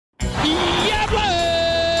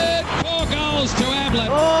doublet.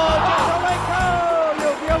 Oh,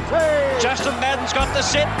 you're guilty! Justin Madden's got the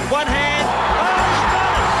set, one hand.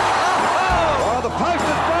 Oh, the post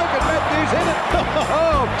is broken, Matthews hit it.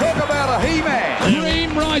 Oh, talk about a he-man.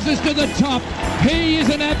 Dream rises to the top. He is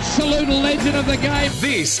an absolute legend of the game.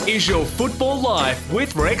 This is your Football Life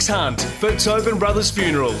with Rex Hunt for Tobin Brothers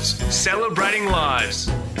Funerals, celebrating lives.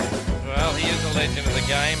 Well, he is a legend of the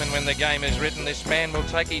game, and when the game is written, this man will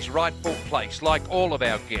take his rightful place, like all of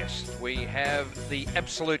our guests. We have the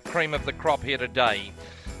absolute cream of the crop here today,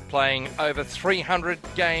 playing over 300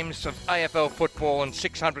 games of AFL football and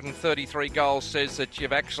 633 goals, says that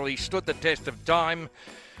you've actually stood the test of time.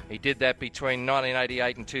 He did that between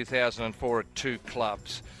 1988 and 2004 at two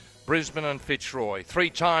clubs, Brisbane and Fitzroy.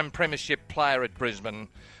 Three-time premiership player at Brisbane.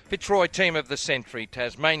 Fitzroy Team of the Century,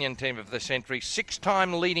 Tasmanian Team of the Century,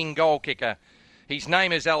 six-time leading goal kicker. His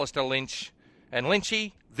name is Alastair Lynch. And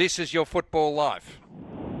Lynchy, this is your Football Life.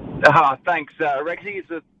 Thanks, Rexy.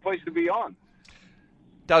 It's a pleasure to be on.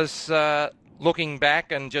 Does, looking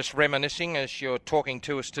back and just reminiscing as you're talking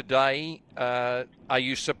to us today, are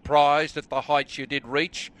you surprised at the heights you did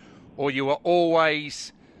reach, or you were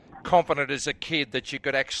always confident as a kid that you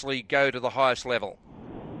could actually go to the highest level?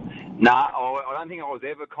 No, I don't think I was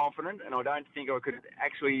ever confident, and I don't think I could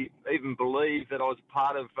actually even believe that I was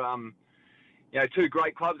part of, two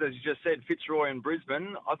great clubs, as you just said, Fitzroy and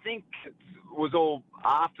Brisbane. I think it was all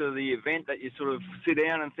after the event that you sort of sit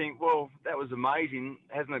down and think, well, that was amazing.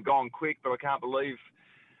 Hasn't it gone quick? But I can't believe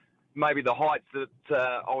maybe the heights that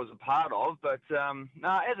I was a part of. But,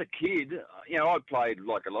 as a kid, I played,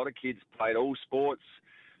 like a lot of kids, played all sports.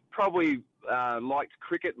 Probably liked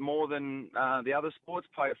cricket more than the other sports,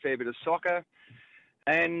 played a fair bit of soccer.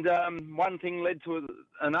 And one thing led to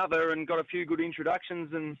another and got a few good introductions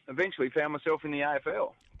and eventually found myself in the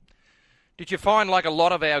AFL. Did you find, like a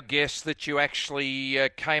lot of our guests, that you actually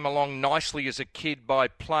came along nicely as a kid by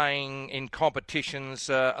playing in competitions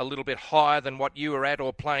a little bit higher than what you were at,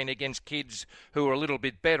 or playing against kids who were a little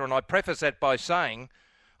bit better? And I preface that by saying,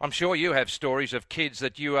 I'm sure you have stories of kids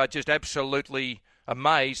that you are just absolutely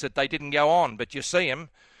amazed that they didn't go on, but you see them,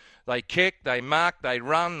 they kick, they mark, they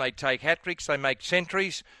run, they take hat-tricks, they make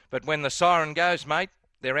centuries, but when the siren goes, mate,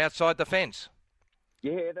 they're outside the fence.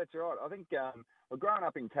 Yeah, that's right. I think growing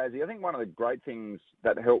up in Tassie, I think one of the great things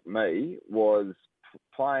that helped me was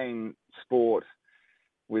playing sport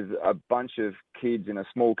with a bunch of kids in a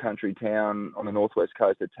small country town on the northwest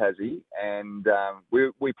coast of Tassie, and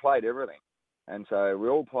we played everything. And so we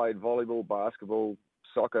all played volleyball, basketball,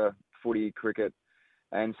 soccer, footy, cricket.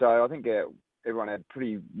 And so I think everyone had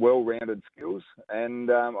pretty well-rounded skills,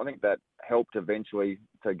 and I think that helped eventually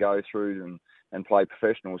to go through and play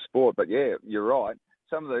professional sport. But yeah, you're right.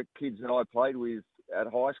 Some of the kids that I played with at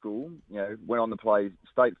high school, went on to play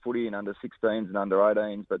state footy in under 16s and under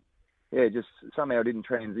 18s. But yeah, just somehow didn't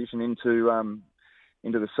transition into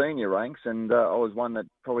the senior ranks, and I was one that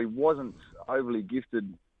probably wasn't overly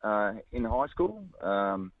gifted in high school.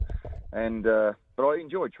 But I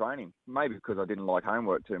enjoyed training, maybe because I didn't like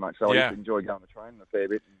homework too much. So I used to enjoy going to training a fair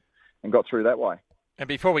bit and got through that way. And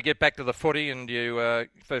before we get back to the footy and you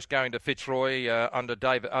first going to Fitzroy under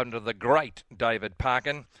the great David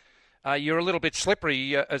Parkin, you're a little bit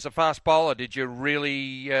slippery as a fast bowler. Did you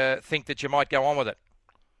really think that you might go on with it?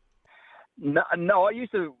 No, I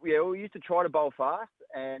used to try to bowl fast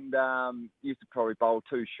and used to probably bowl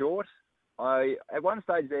too short. At one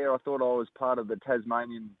stage there, I thought I was part of the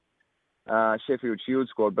Tasmanian Sheffield Shield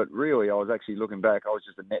squad, but really I was actually, looking back, I was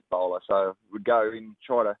just a net bowler. So would go in,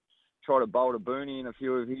 try to bowl to Booney and a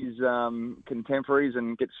few of his contemporaries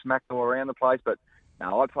and get smacked all around the place. But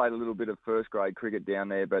no, I played a little bit of first grade cricket down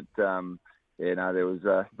there, but there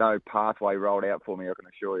was no pathway rolled out for me, I can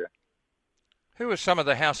assure you. Who are some of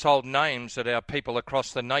the household names that our people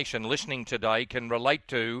across the nation listening today can relate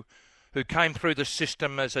to, who came through the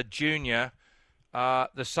system as a junior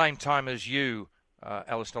the same time as you,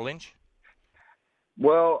 Alastair Lynch?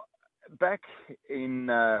 Well, back in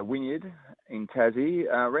Wynyard in Tassie,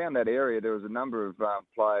 around that area, there was a number of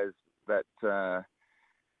players that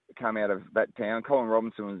came out of that town. Colin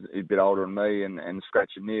Robinson was a bit older than me, and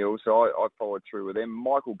Scratch and Neil, so I followed through with them.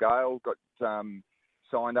 Michael Gale got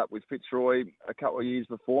signed up with Fitzroy a couple of years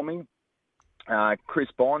before me. Chris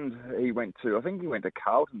Bond, he went to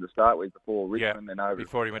Carlton to start with before Richmond, and over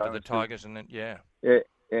before he went to the Tigers, and then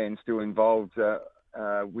and still involved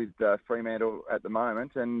with Fremantle at the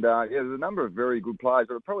moment. And there's a number of very good players,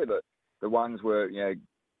 but probably the ones were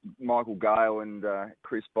Michael Gale and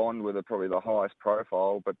Chris Bond were probably the highest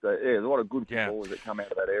profile. But there's a lot of good footballers that come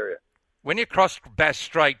out of that area. When you crossed Bass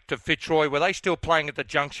Strait to Fitzroy, were they still playing at the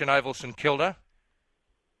Junction Oval St Kilda?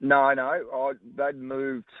 No. They'd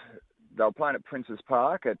moved they were playing at Princes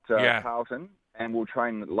Park at Carlton, and we'll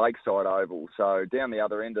train at Lakeside Oval, so down the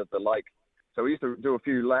other end of the lake. So we used to do a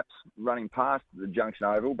few laps running past the Junction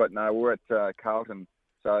Oval, but no, we're at Carlton.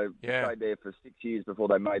 So we stayed there for 6 years before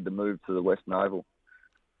they made the move to the Western Oval.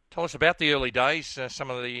 Tell us about the early days,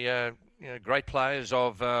 some of the great players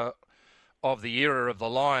of the era of the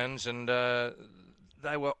Lions, and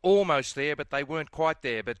they were almost there, but they weren't quite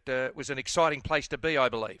there. But it was an exciting place to be, I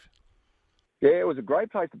believe. Yeah, it was a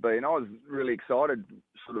great place to be, and I was really excited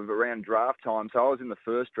sort of around draft time. So I was in the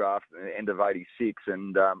first draft at the end of 86,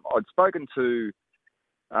 and I'd spoken to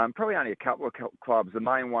probably only a couple of clubs. The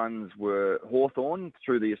main ones were Hawthorn,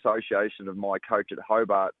 through the association of my coach at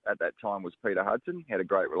Hobart at that time was Peter Hudson. He had a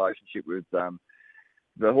great relationship with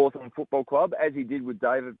the Hawthorn Football Club, as he did with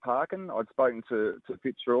David Parkin. I'd spoken to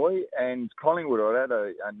Fitzroy, and Collingwood. I'd had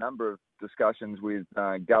a number of discussions with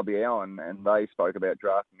Gubby Allen, and they spoke about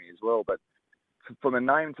drafting me as well. But for my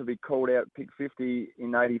name to be called out, pick 50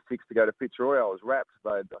 in 86 to go to Fitzroy, I was rapt.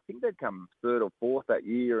 I think they'd come third or fourth that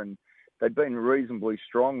year, and they'd been reasonably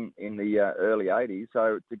strong in the early 80s.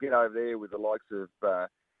 So to get over there with the likes of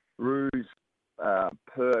Roos,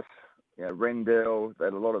 Perth, Rendell, they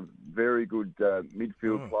had a lot of very good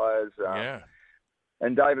midfield players.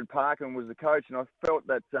 And David Parkin was the coach, and I felt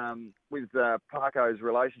that with Parko's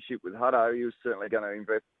relationship with Hutto, he was certainly going to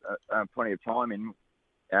invest plenty of time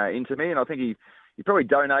into me, and I think he probably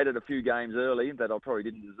donated a few games early that I probably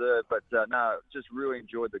didn't deserve, but no, just really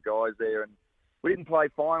enjoyed the guys there, and we didn't play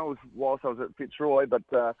finals whilst I was at Fitzroy, but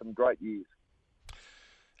some great years.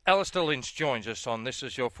 Alastair Lynch joins us on This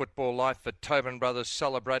Is Your Football Life for Tobin Brothers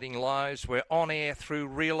Celebrating Lives. We're on air through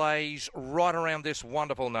relays right around this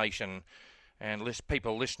wonderful nation, and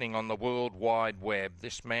people listening on the World Wide Web.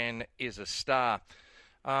 This man is a star.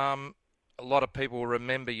 A lot of people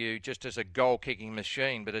remember you just as a goal-kicking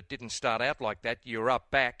machine, but it didn't start out like that. You were up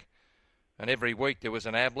back, and every week there was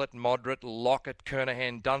an Ablett, Modric, Lockett,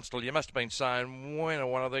 Kernahan, Dunstall. You must have been saying, when are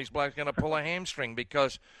one of these blokes going to pull a hamstring?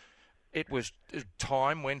 Because it was a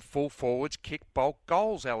time when full forwards kicked bulk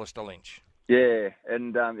goals, Alastair Lynch. Yeah,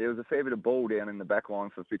 and there was a fair bit of ball down in the back line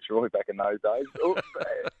for Fitzroy back in those days.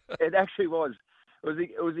 It actually was.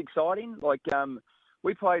 It was exciting. Like,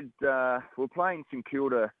 we were playing St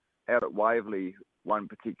Kilda out at Waverley one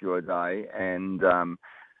particular day, and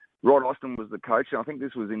Rod Austin was the coach, and I think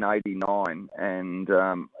this was in 89, and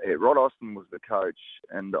Rod Austin was the coach,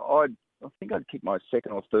 and I think I'd kicked my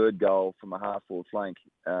second or third goal from a half-forward flank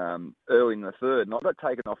early in the third, and I got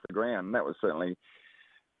taken off the ground, and that was certainly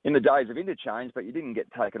in the days of interchange, but you didn't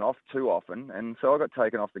get taken off too often, and so I got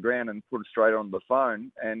taken off the ground and put it straight on the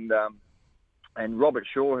phone, and Robert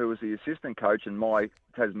Shaw, who was the assistant coach and my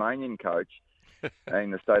Tasmanian coach in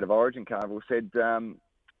the State of Origin Carnival, said,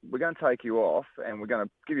 we're going to take you off and we're going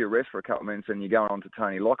to give you a rest for a couple of minutes and you're going on to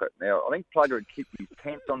Tony Lockett. Now, I think Plugger had kicked his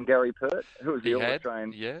pants on Gary Pert, who was the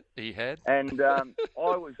All-Australian. Yeah, he had. And I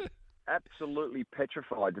was absolutely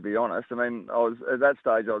petrified, to be honest. I mean, at that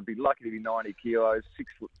stage, I'd be lucky to be 90 kilos,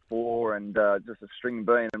 6'4", and just a string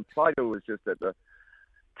bean. And Plugger was just at the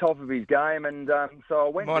top of his game. And so I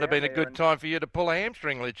went. Might have been a good time for you to pull a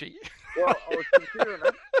hamstring, Litchy. Well, I was considering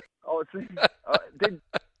it. I did.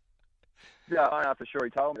 Yeah, I know for sure he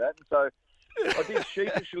told me that. And so I did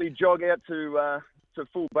sheepishly jog out to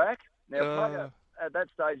full back. Now, at that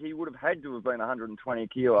stage, he would have had to have been 120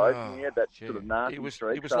 kilos, and he had that sort of nasty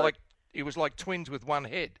streak. It was like twins with one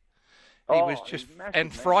head. He was just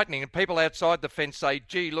and frightening. And people outside the fence say,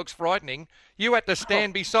 "Gee, looks frightening." You had to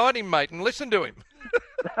stand beside him, mate, and listen to him.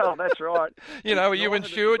 Oh, that's right. Are you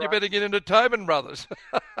insured? You better get into Tobin Brothers.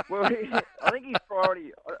 Well, I think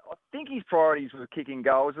his priorities were kicking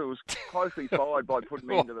goals. It was closely followed by putting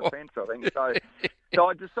me into the fence, I think. So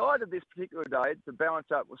I decided this particular day to balance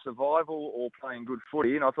up with survival or playing good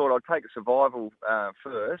footy, and I thought I'd take a survival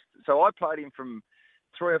first. So I played him from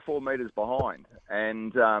 3 or 4 metres behind,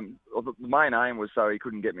 and the main aim was so he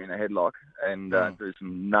couldn't get me in a headlock and do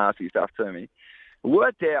some nasty stuff to me. It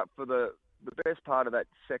worked out for the best part of that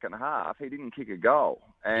second half. He didn't kick a goal,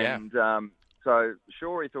 and so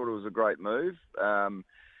sure, he thought it was a great move.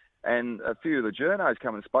 And a few of the journos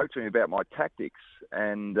come and spoke to me about my tactics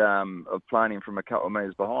and of playing him from a couple of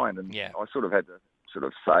metres behind, and I sort of had to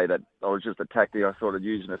say that I was just a tactic I thought of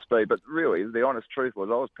using a speed, but really the honest truth was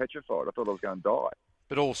I was petrified. I thought I was going to die.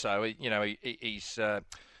 But also, he's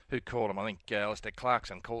who called him? I think Alastair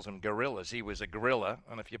Clarkson calls him gorillas. He was a gorilla,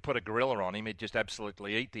 and if you put a gorilla on him, he'd just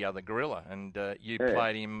absolutely eat the other gorilla. And you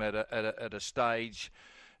played him at a stage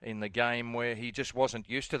in the game where he just wasn't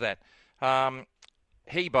used to that.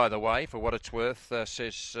 He, by the way, for what it's worth,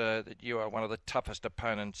 says that you are one of the toughest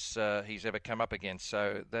opponents he's ever come up against.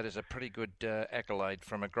 So that is a pretty good accolade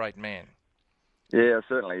from a great man. Yeah,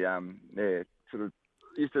 certainly. Sort of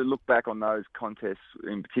used to look back on those contests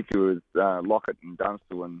in particular with Lockett and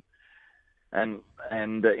Dunstall and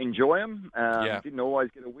enjoy them. Didn't always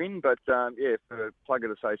get a win, but for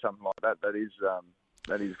Plugger to say something like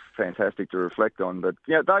that is fantastic to reflect on. But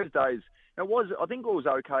those days, I think it was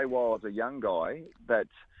okay while I was a young guy. That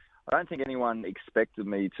I don't think anyone expected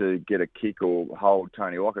me to get a kick or hold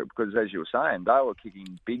Tony Lockett because, as you were saying, they were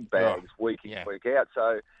kicking big bags week in, week out.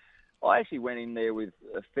 So I actually went in there with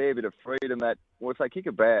a fair bit of freedom that, if they kick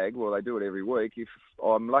a bag, they do it every week. If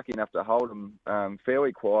I'm lucky enough to hold them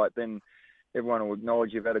fairly quiet, then everyone will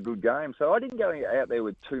acknowledge you've had a good game. So I didn't go out there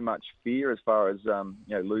with too much fear as far as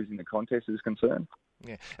losing the contest is concerned.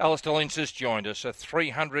 Yeah, Alastair Lynch has joined us, a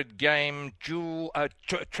 300-game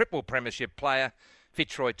triple premiership player,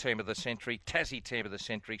 Fitzroy Team of the Century, Tassie Team of the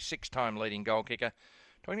Century, 6-time leading goal kicker.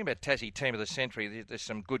 Talking about Tassie Team of the Century, there's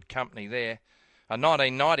some good company there. In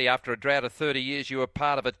 1990, after a drought of 30 years, you were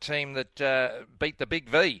part of a team that beat the Big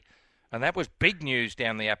V, and that was big news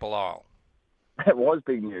down the Apple Isle. It was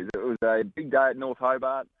big news. It was a big day at North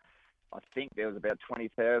Hobart. I think there was about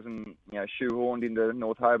 20,000, shoehorned into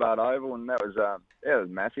North Hobart Oval, and that was a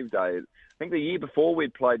massive day. I think the year before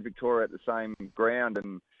we'd played Victoria at the same ground,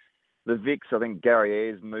 and the Vics, I think Gary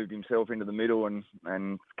Ayres moved himself into the middle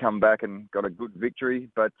and come back and got a good victory.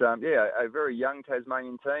 But a very young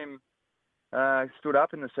Tasmanian team stood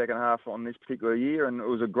up in the second half on this particular year, and it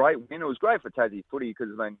was a great win. It was great for Tassie footy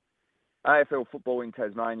because AFL football in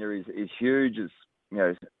Tasmania is huge.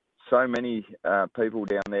 It's so many people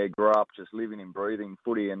down there grew up just living and breathing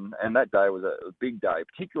footy, and that day was a big day,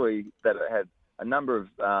 particularly that it had a number of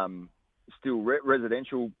still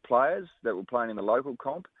residential players that were playing in the local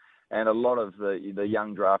comp, and a lot of the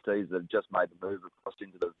young draftees that had just made the move across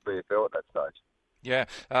into the VFL at that stage. Yeah,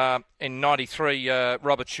 in '93,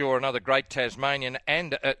 Robert Shaw, another great Tasmanian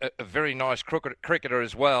and a very nice cricketer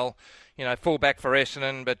as well. Fullback for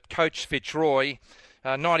Essendon, but coach Fitzroy.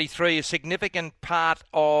 93, a significant part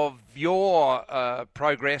of your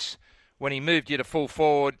progress when he moved you to full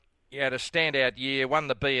forward. You had a standout year, won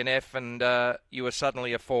the B&F, and you were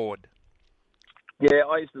suddenly a forward. Yeah,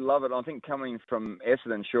 I used to love it. I think coming from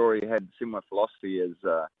Essendon, sure, he had similar philosophy as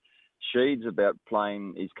Sheeds about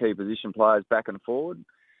playing his key position players back and forward.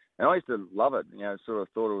 And I used to love it. Sort of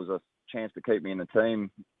thought it was a chance to keep me in the team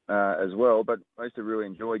as well. But I used to really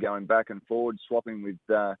enjoy going back and forward, swapping with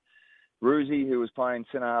Roosie, who was playing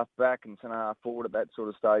centre-half back and centre-half forward at that sort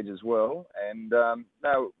of stage as well. And,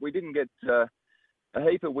 no, we didn't get a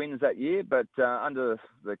heap of wins that year, but under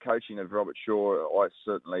the coaching of Robert Shaw, I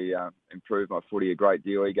certainly improved my footy a great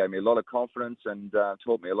deal. He gave me a lot of confidence and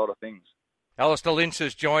taught me a lot of things. Alastair Lynch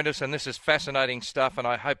has joined us, and this is fascinating stuff, and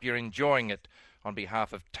I hope you're enjoying it on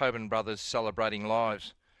behalf of Tobin Brothers Celebrating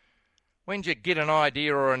Lives. When did you get an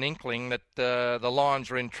idea or an inkling that the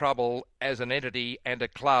Lions are in trouble as an entity and a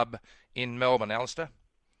club in Melbourne, Alastair?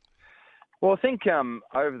 Well, I think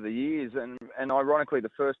over the years, and ironically, the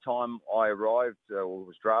first time I arrived or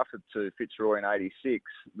was drafted to Fitzroy in '86,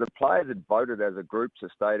 the players had voted as a group to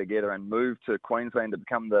stay together and move to Queensland to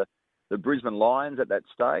become the Brisbane Lions at that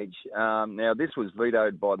stage. Now, this was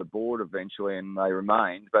vetoed by the board eventually, and they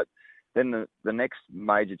remained. But then the next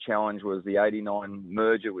major challenge was the '89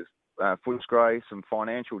 merger with Fitzroy, some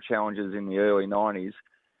financial challenges in the early '90s.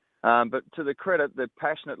 But to the credit, the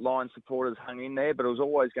passionate Lions supporters hung in there, but it was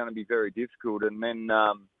always going to be very difficult. And then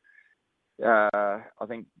I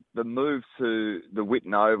think the move to the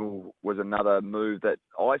Whitten Oval was another move that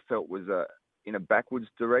I felt was in a backwards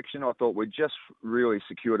direction. I thought we'd just really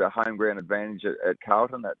secured a home ground advantage at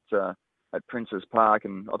Carlton at Princes Park,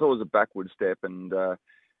 and I thought it was a backward step. And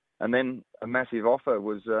then a massive offer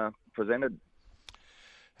was presented.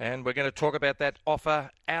 And we're going to talk about that offer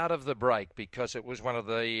out of the break because it was one of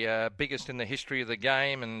the biggest in the history of the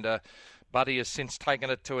game, and Buddy has since taken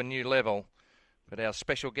it to a new level. But our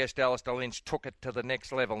special guest, Alastair Lynch, took it to the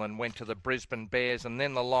next level and went to the Brisbane Bears and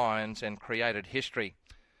then the Lions and created history.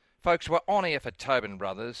 Folks, we're on air for Tobin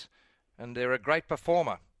Brothers, and they're a great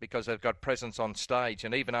performer because they've got presence on stage,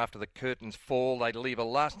 and even after the curtains fall, they leave a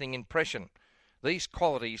lasting impression. These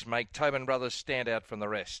qualities make Tobin Brothers stand out from the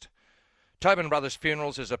rest. Tobin Brothers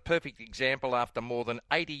Funerals is a perfect example after more than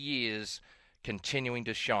 80 years continuing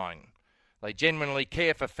to shine. They genuinely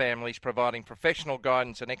care for families, providing professional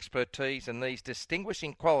guidance and expertise, and these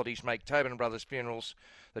distinguishing qualities make Tobin Brothers Funerals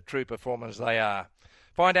the true performers they are.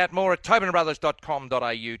 Find out more at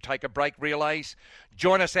tobinbrothers.com.au. Take a break, relays.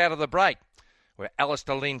 Join us out of the break, where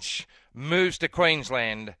Alastair Lynch moves to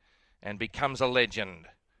Queensland and becomes a legend.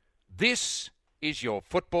 This is your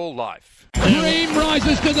football life. Dream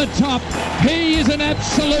rises to the top. He is an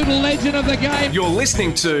absolute legend of the game. You're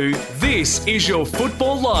listening to This Is Your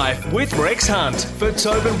Football Life with Rex Hunt for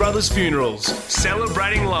Tobin Brothers Funerals,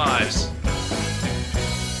 celebrating lives.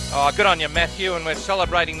 Oh, good on you, Matthew, and we're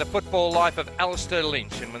celebrating the football life of Alastair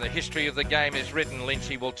Lynch, and when the history of the game is written,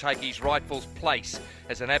 Lynchy will take his rightful place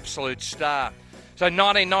as an absolute star. So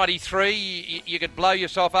 1993, you could blow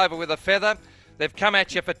yourself over with a feather. They've come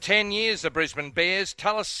at you for 10 years, the Brisbane Bears.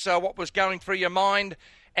 Tell us what was going through your mind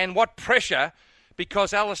and what pressure,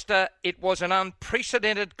 because, Alastair, it was an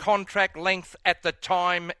unprecedented contract length at the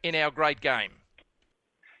time in our great game.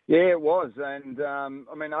 Yeah, it was. And,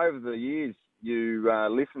 over the years, you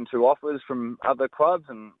listen to offers from other clubs,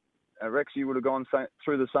 and Rex, you would have gone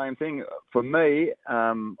through the same thing. For me,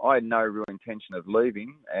 I had no real intention of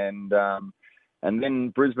leaving, and then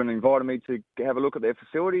Brisbane invited me to have a look at their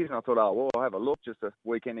facilities, and I thought, I'll have a look. Just a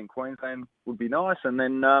weekend in Queensland would be nice. And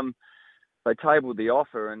then they tabled the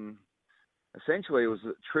offer, and essentially it was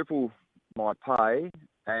triple my pay.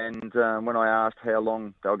 And when I asked how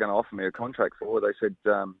long they were going to offer me a contract for, they said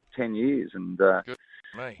 10 years. And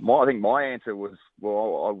I think my answer was,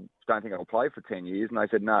 I don't think I'll play for 10 years. And they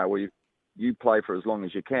said, no, well, you play for as long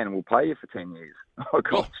as you can and we'll pay you for 10 years. I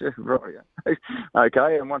gotcha, right.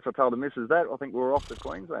 Okay, and once I told the missus that, I think we were off to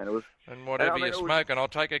Queensland. And whatever you're smoking, I'll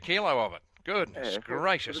take a kilo of it. Goodness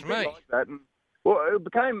gracious me. Like that. And, it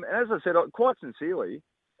became, as I said, quite sincerely,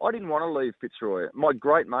 I didn't want to leave Fitzroy. My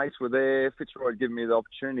great mates were there. Fitzroy had given me the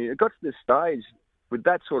opportunity. It got to this stage with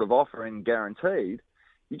that sort of offer and guaranteed,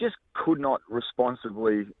 you just could not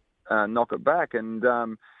responsibly knock it back. And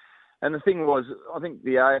the thing was, I think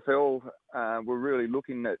the AFL were really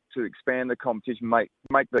looking to expand the competition, make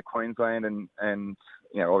the Queensland and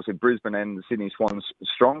obviously Brisbane and the Sydney Swans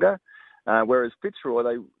stronger. Whereas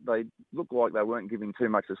Fitzroy, they looked like they weren't giving too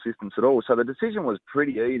much assistance at all. So the decision was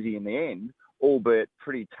pretty easy in the end, albeit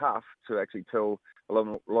pretty tough to actually tell a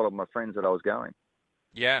lot of my friends that I was going.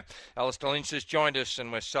 Yeah, Alastair Lynch has joined us,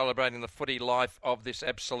 and we're celebrating the footy life of this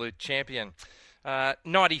absolute champion.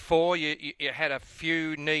 94, you had a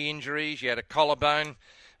few knee injuries, you had a collarbone.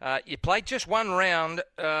 You played just one round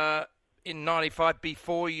in 95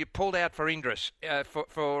 before you pulled out for illness.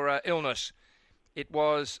 It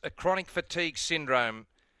was a chronic fatigue syndrome.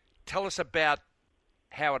 Tell us about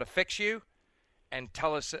how it affects you, and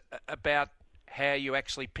tell us about how you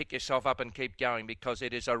actually pick yourself up and keep going, because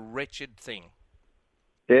it is a wretched thing.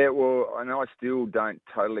 Yeah, well, and I still don't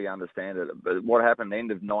totally understand it. But what happened at the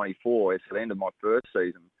end of 94, it's the end of my first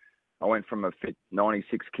season. I went from a fit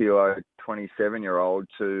 96 kilo, 27-year-old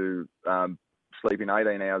to sleeping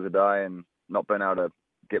 18 hours a day and not being able to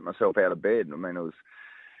get myself out of bed. I mean,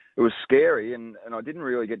 it was scary, and I didn't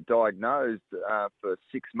really get diagnosed for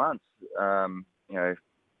 6 months.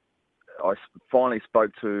 I finally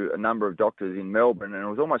spoke to a number of doctors in Melbourne, and it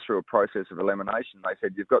was almost through a process of elimination. They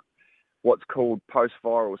said, you've got what's called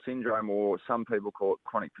post-viral syndrome, or some people call it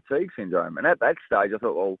chronic fatigue syndrome. And at that stage, I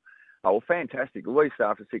thought, well, fantastic. At least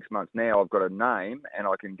after 6 months now, I've got a name and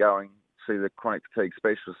I can go and see the chronic fatigue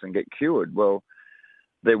specialist and get cured. Well,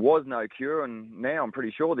 there was no cure, and now I'm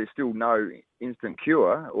pretty sure there's still no instant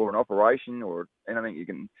cure or an operation or anything you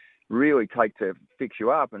can really take to fix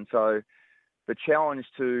you up. And so the challenge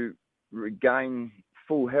to regain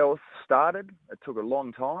full health started. It took a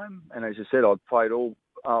long time. And as you said,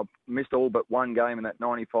 missed all but one game in that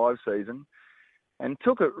 95 season, and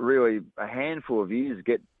took it really a handful of years to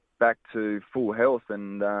get back to full health.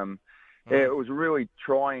 And it was a really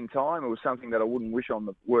trying time. It was something that I wouldn't wish on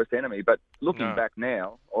the worst enemy. But looking back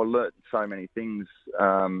now, I learnt so many things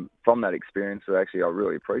from that experience that actually I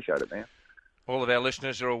really appreciate it now. All of our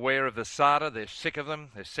listeners are aware of the saga. They're sick of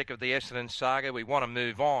them. They're sick of the Essendon saga. We want to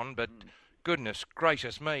move on, but goodness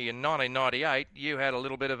gracious me, in 1998, you had a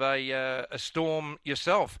little bit of a storm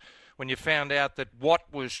yourself when you found out that what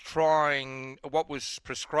was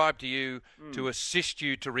prescribed to you to assist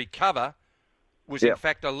you to recover was in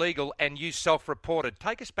fact illegal, and you self-reported.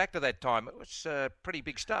 Take us back to that time. It was pretty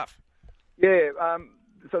big stuff. Yeah,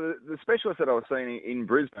 so the specialist that I was seeing in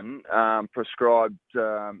Brisbane prescribed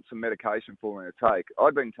some medication for me to take.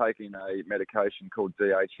 I'd been taking a medication called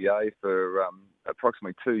DHEA for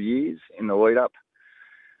approximately 2 years in the lead up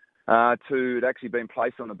to it actually being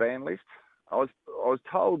placed on the ban list. I was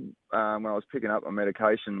told when I was picking up my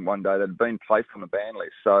medication one day that it had been placed on the ban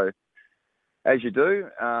list. So as you do,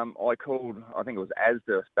 I called, I think it was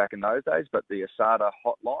ASDA back in those days, but the ASADA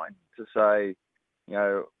hotline to say,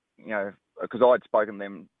 because I'd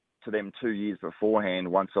spoken to them 2 years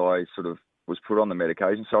beforehand once I sort of was put on the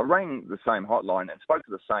medication. So I rang the same hotline and spoke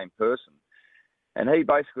to the same person. And he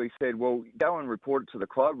basically said, well, go and report it to the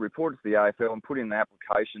club, report it to the AFL, and put in an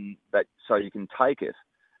application so you can take it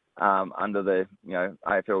under the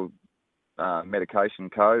AFL medication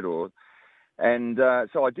code.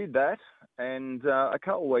 So I did that, and a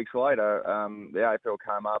couple of weeks later, the AFL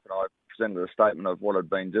came up and I presented a statement of what I'd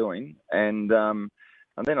been doing, and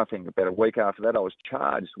then I think about a week after that I was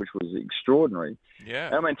charged, which was extraordinary. Yeah.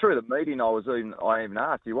 And I mean, through the meeting, I even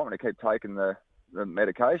asked, do you want me to keep taking the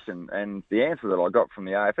medication? And the answer that I got from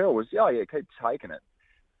the AFL was, yeah, keep taking it.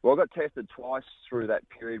 Well, I got tested twice through that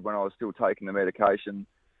period when I was still taking the medication.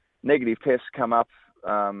 Negative tests come up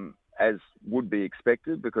as would be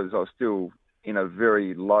expected because I was still in a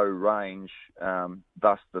very low range,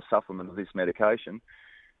 thus the supplement of this medication.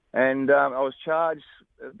 And I was charged.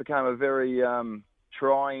 It became a very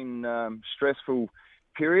trying, stressful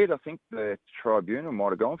period. I think the tribunal might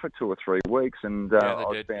have gone for 2 or 3 weeks, and I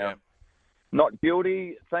was found not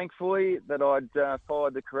guilty, thankfully, that I'd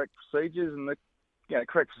followed the correct procedures. And the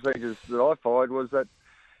correct procedures that I followed was that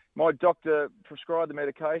my doctor prescribed the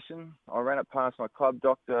medication. I ran it past my club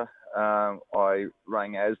doctor. I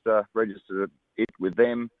rang ASDA, registered it with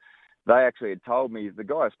them. They actually had told me, the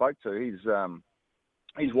guy I spoke to,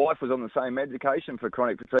 his wife was on the same medication for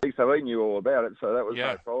chronic fatigue, so he knew all about it, so that was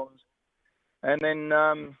no problems. And then,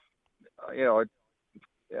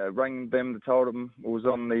 I rang them, told them it was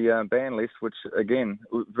on the ban list, which, again,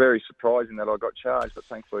 was very surprising that I got charged, but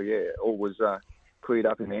thankfully, all was cleared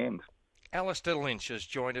up in the end. Alastair Lynch has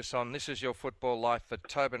joined us on This Is Your Football Life for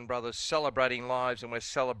Tobin Brothers, celebrating lives, and we're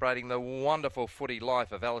celebrating the wonderful footy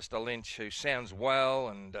life of Alastair Lynch, who sounds well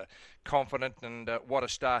and confident, and what a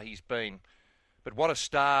star he's been. But what a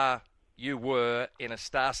star you were in a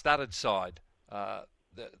star-studded side. The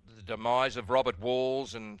demise of Robert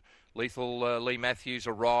Walls and lethal Lee Matthews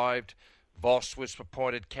arrived. Voss was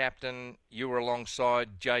appointed captain. You were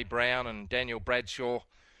alongside Jay Brown and Daniel Bradshaw.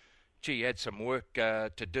 Gee, you had some work to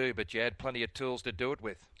do, but you had plenty of tools to do it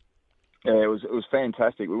with. Yeah, it was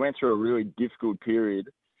fantastic. We went through a really difficult period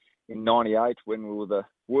in '98 when we were the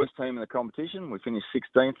worst team in the competition. We finished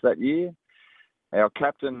 16th that year. Our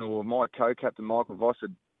captain, or my co-captain, Michael Voss,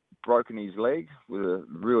 had broken his leg with a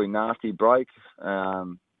really nasty break. It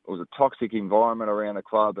was a toxic environment around the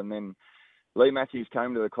club, and then Lee Matthews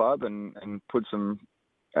came to the club and put some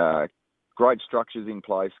great structures in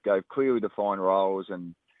place, gave clearly defined roles,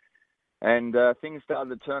 and things started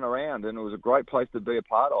to turn around, and it was a great place to be a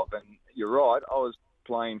part of. And you're right, I was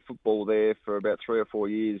playing football there for about 3 or 4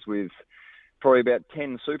 years with probably about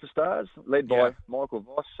 10 superstars, led by Michael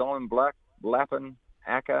Voss, Simon Black, Lappin,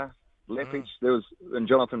 Acker, Lepich, and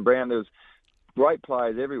Jonathan Brown. There was great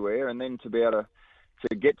players everywhere, and then to be able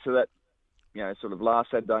to get to that, sort of last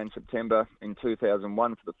Saturday in September in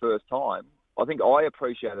 2001 for the first time, I think I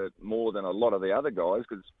appreciated it more than a lot of the other guys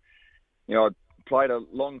because, I'd played a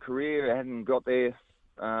long career, I hadn't got there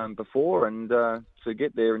before, and to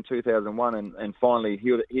get there in 2001 and finally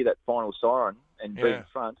hear that final siren and be in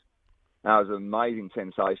front, that was an amazing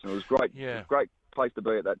sensation. It was great. Yeah. It was a great place to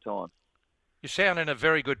be at that time. You sound in a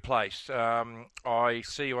very good place. I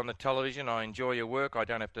see you on the television. I enjoy your work. I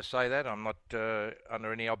don't have to say that. I'm not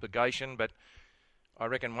under any obligation, but I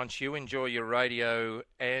reckon once you enjoy your radio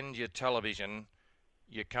and your television,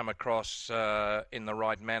 you come across in the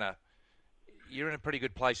right manner. You're in a pretty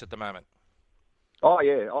good place at the moment. Oh,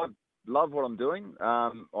 yeah. I love what I'm doing.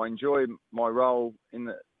 I enjoy my role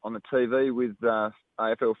on the TV with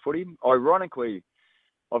AFL footy. Ironically,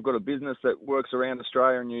 I've got a business that works around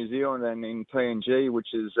Australia and New Zealand and in PNG, which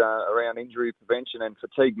is around injury prevention and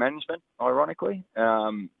fatigue management, ironically.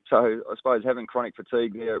 So I suppose having chronic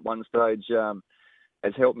fatigue there at one stage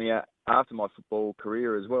has helped me out after my football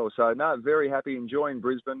career as well. So, no, very happy, enjoying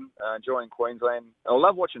Brisbane, enjoying Queensland. I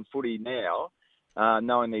love watching footy now,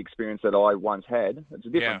 knowing the experience that I once had. It's a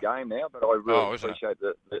different game now, but I really appreciate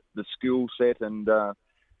the skill set and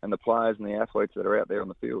the players and the athletes that are out there on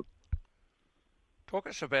the field. Talk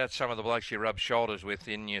us about some of the blokes you rub shoulders with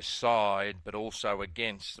in your side, but also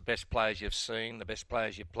against the best players you've seen, the best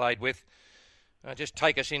players you've played with. Just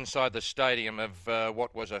take us inside the stadium of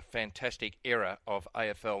what was a fantastic era of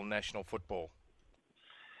AFL national football.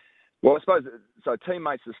 Well, I suppose, so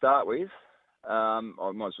teammates to start with, I might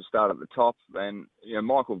as well start at the top. And,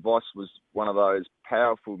 Michael Voss was one of those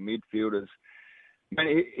powerful midfielders. I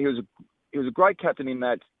mean, he was a great captain in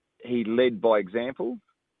that he led by example.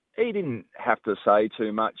 He didn't have to say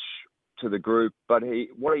too much to the group, but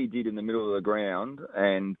what he did in the middle of the ground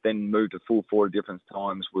and then moved to full forward at different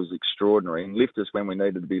times was extraordinary and lift us when we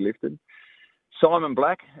needed to be lifted. Simon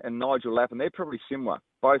Black and Nigel Lappin, they're probably similar,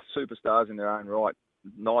 both superstars in their own right.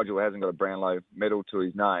 Nigel hasn't got a Brownlow medal to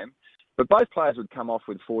his name, But both players would come off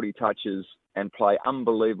with 40 touches and play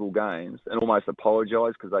unbelievable games and almost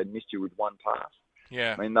apologise because they'd missed you with one pass.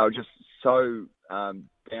 Yeah. I mean, they were just so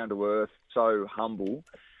down to earth, so humble.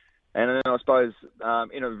 And then I suppose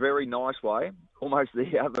in a very nice way, almost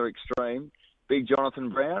the other extreme, big Jonathan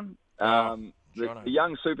Brown. The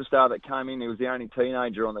young superstar that came in, he was the only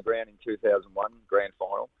teenager on the ground in 2001 grand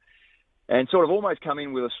final. And sort of almost come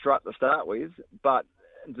in with a strut to start with, but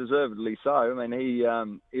deservedly so. I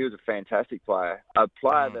mean, he was a fantastic player. A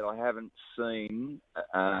player that I haven't seen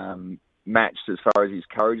matched as far as his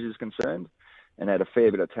courage is concerned, and had a fair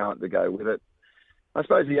bit of talent to go with it. I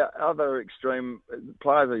suppose the other extreme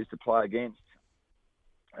players I used to play against,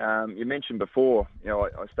 you mentioned before,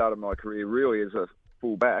 I started my career really as a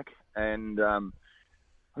full-back, and I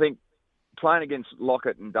think playing against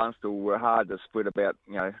Lockett and Dunstall were hard to split about,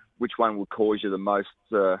 which one would cause you the most,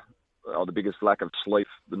 the biggest lack of sleep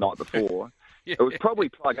the night before. Yeah. It was probably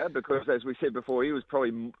Plugger because, as we said before, he was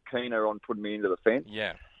probably keener on putting me into the fence.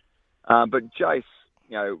 Yeah. But Jace,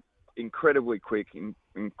 incredibly quick,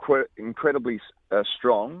 incredibly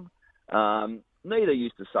strong. Neither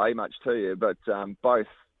used to say much to you, but both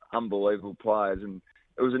unbelievable players. And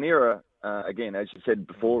it was an era, again, as you said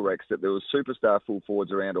before, Rex, that there was superstar full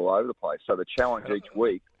forwards around all over the place. So the challenge each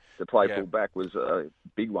week to play full back was a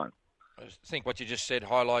big one. I think what you just said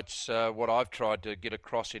highlights what I've tried to get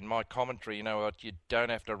across in my commentary. You don't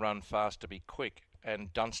have to run fast to be quick.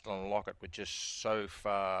 And Dunstall and Lockett were just so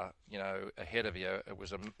far, ahead of you. It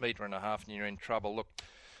was 1.5 metres and you're in trouble. Look,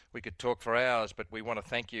 we could talk for hours, but we want to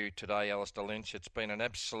thank you today, Alastair Lynch. It's been an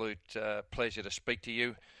absolute pleasure to speak to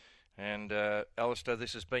you. And Alastair,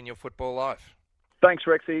 this has been your football life. Thanks,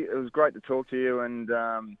 Rexy. It was great to talk to you, and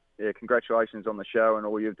congratulations on the show and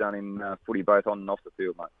all you've done in footy, both on and off the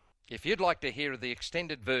field, mate. If you'd like to hear the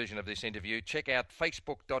extended version of this interview, check out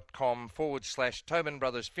facebook.com/Tobin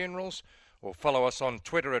Brothers Funerals or follow us on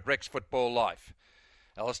Twitter at Rex Football Life.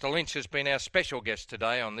 Alastair Lynch has been our special guest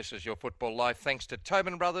today on This Is Your Football Life, thanks to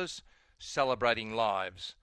Tobin Brothers, celebrating lives.